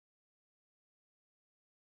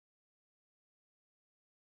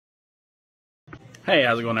Hey,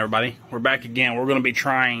 how's it going, everybody? We're back again. We're going to be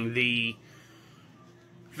trying the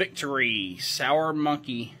Victory Sour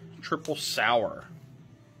Monkey Triple Sour.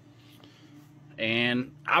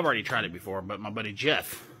 And I've already tried it before, but my buddy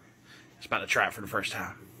Jeff is about to try it for the first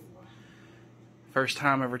time. First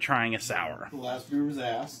time ever trying a sour. The last beer was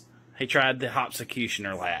ass. He tried the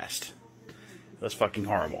Hopsecutioner last. It was fucking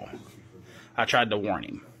horrible. I tried to warn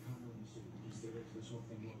him.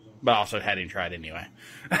 But I also had him try it anyway.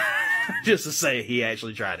 Just to say he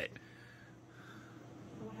actually tried it.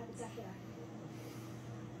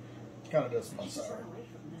 Kind of does smell sour.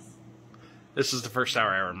 This is the first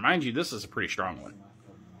sour ever. Mind you, this is a pretty strong one.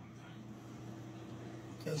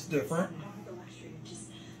 It's different.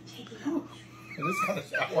 It is kind of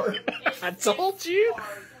sour. I told you.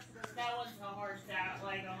 That one's a hard sour,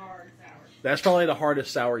 like a hard sour. That's probably the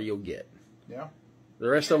hardest sour you'll get. Yeah. The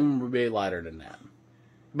rest of them will be lighter than that.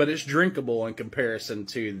 But it's drinkable in comparison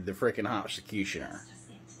to the freaking Hopsecutioner.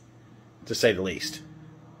 To say the least.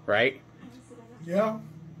 Right? Yeah.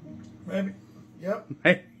 Maybe. Yep.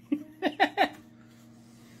 Hey.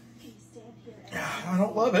 I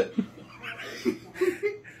don't love it.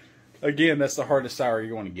 Again, that's the hardest sour you're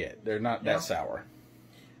going to get. They're not Yeah. that sour.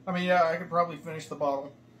 I mean, yeah, I could probably finish the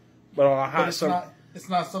bottle. But on a hot But summer, it's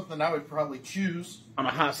not something I would probably choose. on a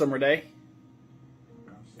hot summer day,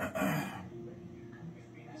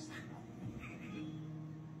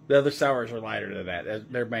 the other sours are lighter than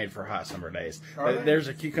that. They're made for hot summer days. Are they? There's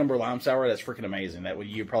a cucumber lime sour that's freaking amazing. That would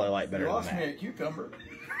you probably like better You than lost me that. a cucumber.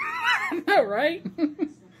 No, right?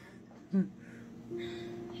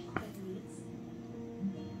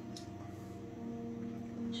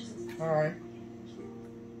 All right.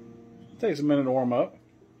 Takes a minute to warm up.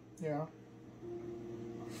 Yeah.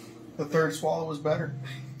 The third swallow was better.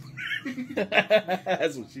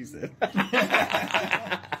 That's what she said.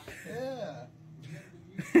 Yeah.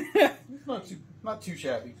 Not too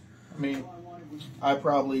shabby. I mean, I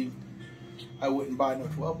wouldn't buy no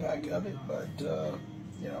 12-pack of it, but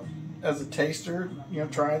you know, as a taster, you know,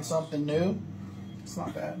 trying something new, it's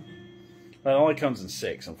not bad. But it only comes in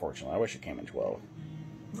 6, unfortunately. I wish it came in 12.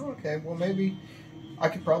 Okay, well maybe I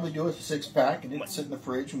could probably do a 6-pack and it'd sit in the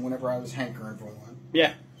fridge, and whenever I was hankering for one.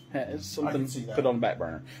 Yeah, it's something can see to that. put on the back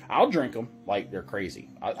burner. I'll drink them like they're crazy.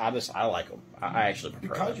 I like them. I actually prefer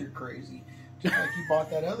Because them. you're crazy. Just like you bought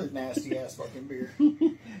that other nasty ass fucking beer.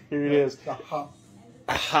 Here it is. The hot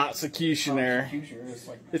Hopsecutioner. It's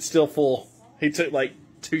like, It's still full. He took like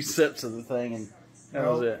 2 sips of the thing and that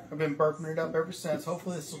was it. I've been burping it up ever since.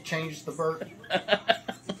 Hopefully this will change the burp.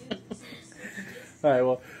 Alright,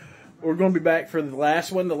 well, we're going to be back for the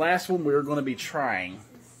last one. The last one we're going to be trying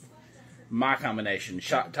my combination,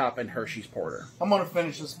 Shot Top and Hershey's Porter. I'm gonna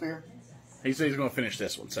finish this beer. He said he's going to finish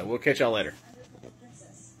this one, so we'll catch y'all later.